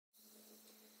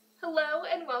Hello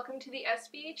and welcome to the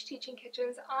SBH Teaching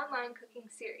Kitchen's online cooking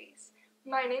series.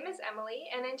 My name is Emily,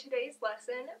 and in today's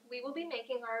lesson we will be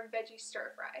making our veggie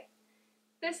stir fry.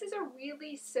 This is a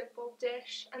really simple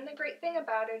dish, and the great thing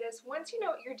about it is once you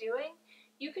know what you're doing,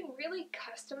 you can really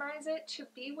customize it to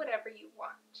be whatever you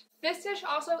want. This dish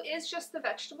also is just the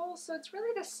vegetables, so it's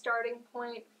really the starting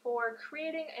point for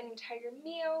creating an entire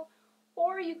meal,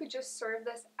 or you could just serve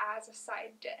this as a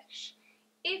side dish.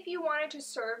 If you wanted to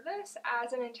serve this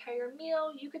as an entire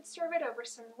meal, you could serve it over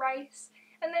some rice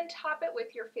and then top it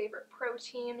with your favorite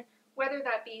protein, whether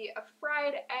that be a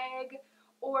fried egg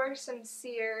or some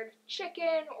seared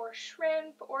chicken or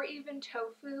shrimp or even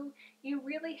tofu. You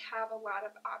really have a lot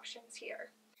of options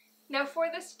here. Now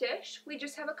for this dish, we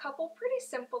just have a couple pretty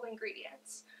simple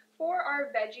ingredients. For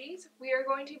our veggies, we are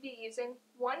going to be using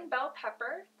one bell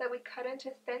pepper that we cut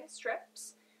into thin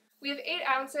strips. We have 8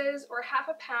 ounces or half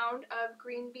a pound of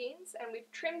green beans, and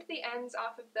we've trimmed the ends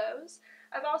off of those.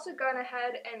 I've also gone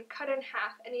ahead and cut in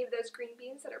half any of those green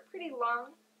beans that are pretty long.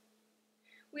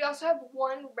 We also have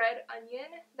 1 red onion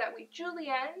that we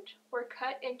julienned or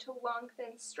cut into long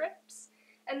thin strips.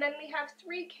 And then we have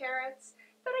 3 carrots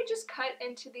that I just cut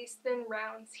into these thin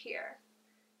rounds here.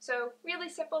 So really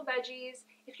simple veggies.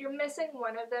 If you're missing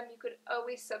one of them, you could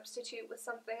always substitute with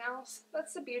something else.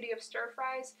 That's the beauty of stir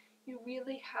fries. You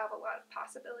really have a lot of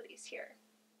possibilities here.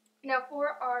 Now for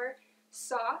our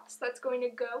sauce that's going to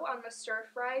go on the stir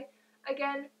fry,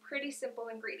 again, pretty simple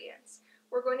ingredients.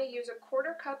 We're going to use a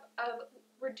 1/4 cup of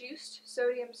reduced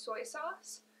sodium soy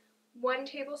sauce, 1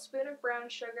 tablespoon of brown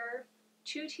sugar,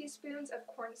 2 teaspoons of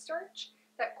cornstarch.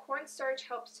 That cornstarch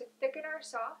helps to thicken our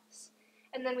sauce.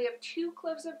 And then we have 2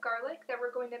 cloves of garlic that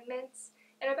we're going to mince,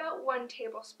 and about 1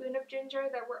 tablespoon of ginger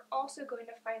that we're also going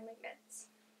to finely mince.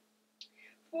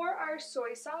 For our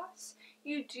soy sauce,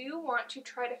 you do want to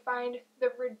try to find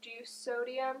the reduced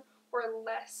sodium or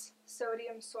less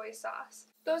sodium soy sauce.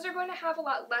 Those are going to have a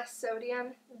lot less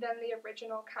sodium than the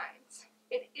original kinds.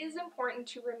 It is important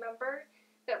to remember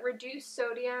that reduced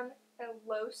sodium and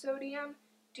low sodium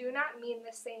do not mean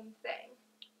the same thing.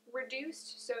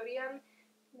 Reduced sodium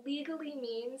legally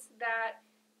means that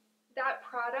that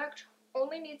product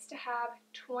only needs to have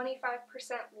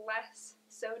 25% less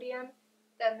sodium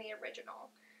than the original.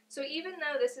 So even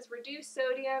though this is reduced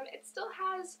sodium, it still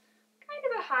has kind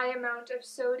of a high amount of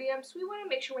sodium, so we want to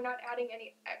make sure we're not adding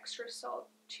any extra salt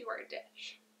to our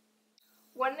dish.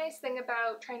 One nice thing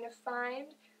about trying to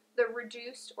find the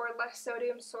reduced or less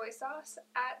sodium soy sauce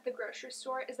at the grocery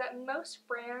store is that most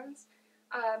brands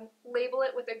label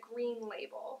it with a green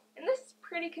label. And this is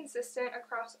pretty consistent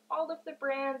across all of the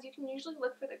brands. You can usually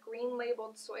look for the green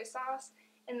labeled soy sauce,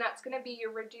 and that's going to be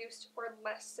your reduced or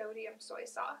less sodium soy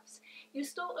sauce. You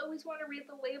still always want to read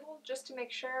the label just to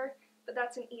make sure, but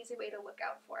that's an easy way to look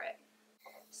out for it.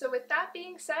 So with that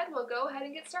being said, we'll go ahead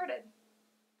and get started.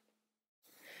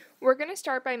 We're going to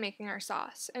start by making our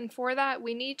sauce, and for that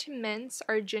we need to mince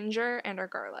our ginger and our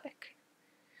garlic.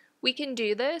 We can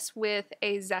do this with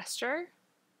a zester,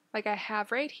 like I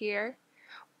have right here,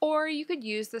 or you could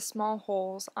use the small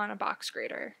holes on a box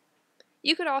grater.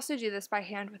 You could also do this by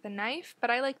hand with a knife, but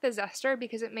I like the zester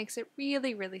because it makes it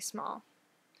really, really small.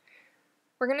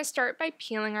 We're going to start by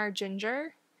peeling our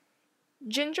ginger.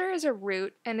 Ginger is a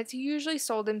root, and it's usually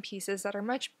sold in pieces that are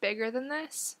much bigger than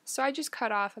this, so I just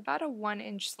cut off about a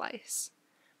 1-inch slice.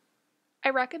 I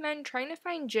recommend trying to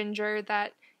find ginger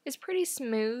that is pretty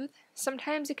smooth.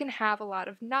 Sometimes it can have a lot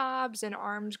of knobs and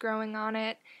arms growing on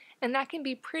it, and that can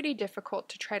be pretty difficult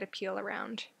to try to peel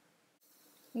around.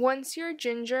 Once your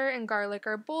ginger and garlic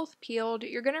are both peeled,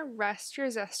 you're going to rest your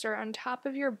zester on top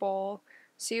of your bowl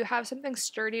so you have something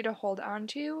sturdy to hold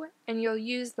onto, and you'll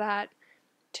use that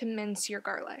to mince your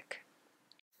garlic.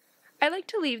 I like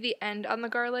to leave the end on the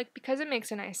garlic because it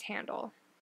makes a nice handle.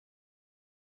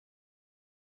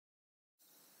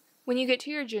 When you get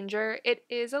to your ginger, it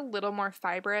is a little more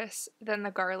fibrous than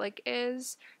the garlic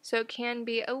is, so it can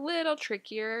be a little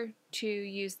trickier to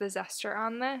use the zester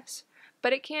on this,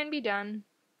 but it can be done.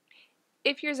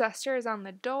 If your zester is on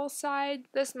the dull side,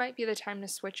 this might be the time to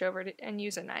switch over and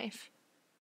use a knife.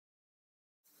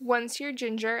 Once your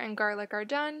ginger and garlic are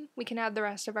done, we can add the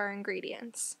rest of our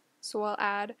ingredients. So we'll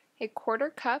add a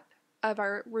 1/4 cup of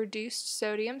our reduced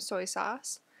sodium soy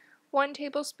sauce, 1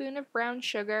 tablespoon of brown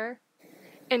sugar,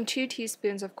 and 2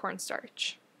 teaspoons of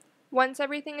cornstarch. Once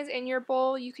everything is in your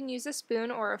bowl, you can use a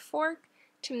spoon or a fork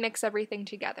to mix everything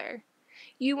together.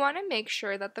 You want to make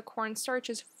sure that the cornstarch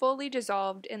is fully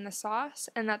dissolved in the sauce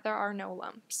and that there are no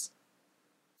lumps.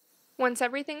 Once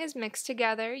everything is mixed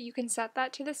together, you can set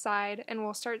that to the side and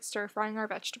we'll start stir frying our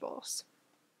vegetables.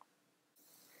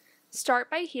 Start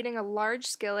by heating a large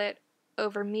skillet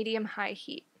over medium-high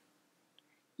heat.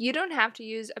 You don't have to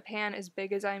use a pan as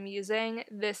big as I'm using.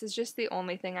 This is just the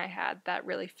only thing I had that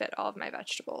really fit all of my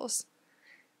vegetables.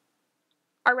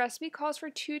 Our recipe calls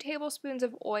for 2 tablespoons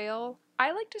of oil.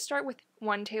 I like to start with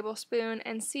 1 tablespoon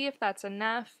and see if that's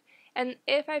enough, and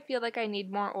if I feel like I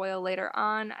need more oil later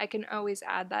on, I can always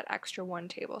add that extra 1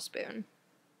 tablespoon.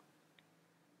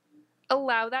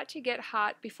 Allow that to get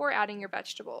hot before adding your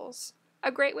vegetables.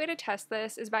 A great way to test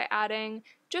this is by adding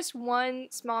just 1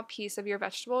 small piece of your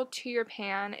vegetable to your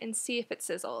pan and see if it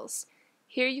sizzles.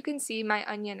 Here you can see my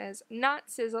onion is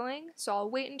not sizzling, so I'll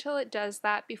wait until it does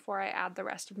that before I add the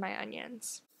rest of my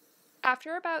onions.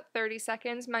 After about 30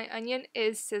 seconds, my onion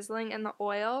is sizzling in the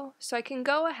oil, so I can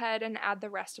go ahead and add the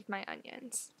rest of my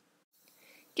onions.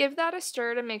 Give that a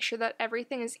stir to make sure that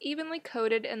everything is evenly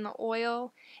coated in the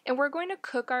oil, and we're going to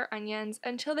cook our onions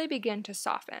until they begin to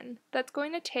soften. That's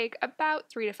going to take about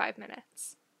 3 to 5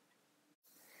 minutes.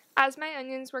 As my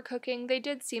onions were cooking, they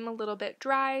did seem a little bit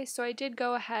dry, so I did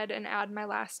go ahead and add my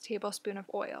last tablespoon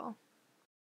of oil.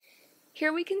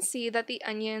 Here we can see that the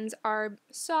onions are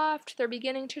soft, they're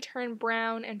beginning to turn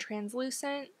brown and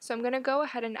translucent, so I'm going to go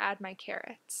ahead and add my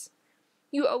carrots.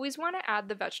 You always want to add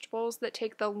the vegetables that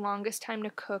take the longest time to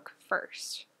cook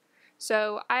first.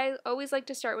 So I always like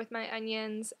to start with my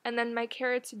onions, and then my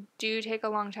carrots do take a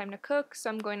long time to cook, so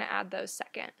I'm going to add those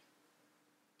second.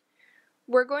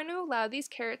 We're going to allow these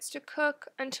carrots to cook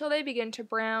until they begin to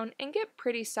brown and get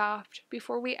pretty soft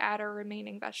before we add our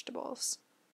remaining vegetables.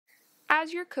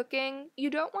 As you're cooking, you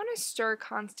don't want to stir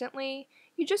constantly,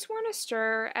 you just want to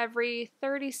stir every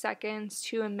 30 seconds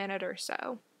to a minute or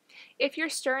so. If you're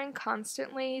stirring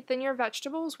constantly, then your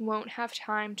vegetables won't have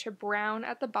time to brown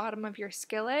at the bottom of your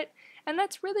skillet, and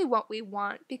that's really what we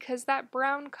want because that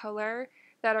brown color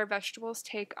that our vegetables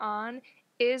take on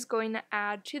is going to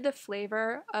add to the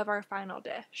flavor of our final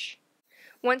dish.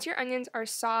 Once your onions are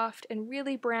soft and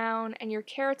really brown and your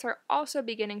carrots are also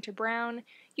beginning to brown,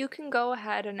 you can go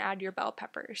ahead and add your bell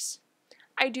peppers.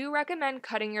 I do recommend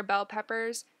cutting your bell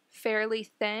peppers fairly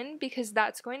thin because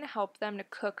that's going to help them to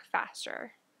cook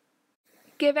faster.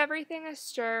 Give everything a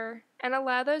stir and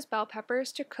allow those bell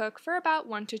peppers to cook for about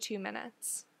 1 to 2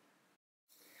 minutes.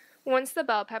 Once the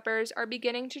bell peppers are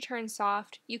beginning to turn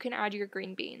soft, you can add your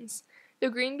green beans. The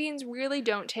green beans really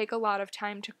don't take a lot of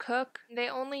time to cook. They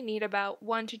only need about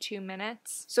 1 to 2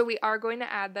 minutes, so we are going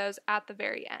to add those at the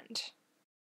very end.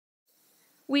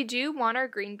 We do want our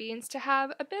green beans to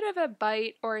have a bit of a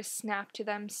bite or a snap to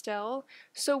them still,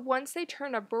 so once they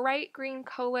turn a bright green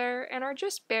color and are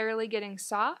just barely getting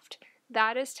soft,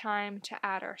 that is time to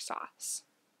add our sauce.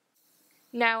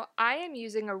 Now, I am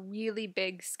using a really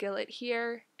big skillet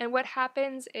here, and what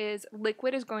happens is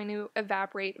liquid is going to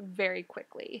evaporate very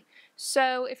quickly.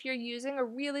 So if you're using a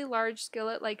really large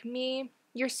skillet like me,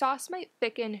 your sauce might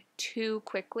thicken too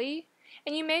quickly,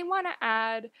 and you may want to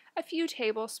add a few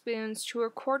tablespoons to a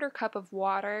 1/4 cup of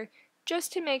water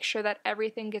just to make sure that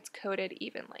everything gets coated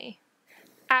evenly.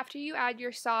 After you add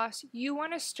your sauce, you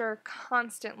want to stir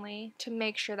constantly to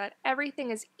make sure that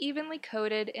everything is evenly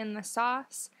coated in the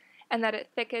sauce and that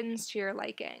it thickens to your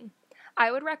liking. I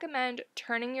would recommend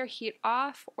turning your heat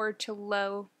off or to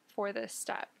low for this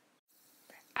step.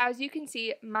 As you can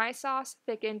see, my sauce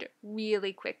thickened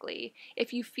really quickly.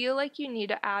 If you feel like you need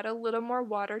to add a little more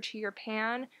water to your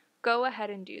pan, go ahead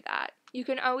and do that. You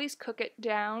can always cook it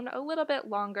down a little bit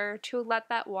longer to let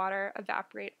that water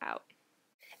evaporate out.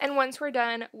 And once we're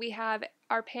done, we have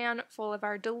our pan full of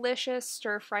our delicious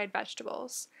stir-fried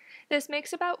vegetables. This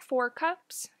makes about 4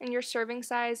 cups, and your serving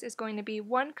size is going to be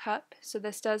 1 cup, so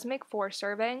this does make 4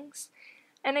 servings.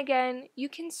 And again, you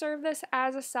can serve this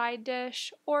as a side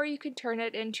dish, or you could turn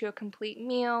it into a complete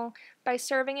meal by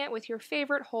serving it with your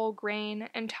favorite whole grain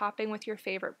and topping with your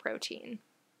favorite protein.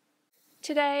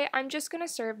 Today, I'm just going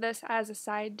to serve this as a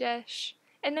side dish,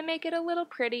 and to make it a little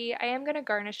pretty, I am going to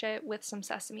garnish it with some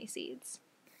sesame seeds.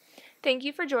 Thank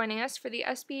you for joining us for the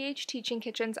SBH Teaching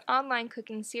Kitchen's online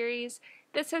cooking series.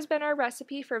 This has been our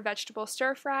recipe for vegetable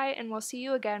stir fry, and we'll see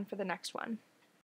you again for the next one.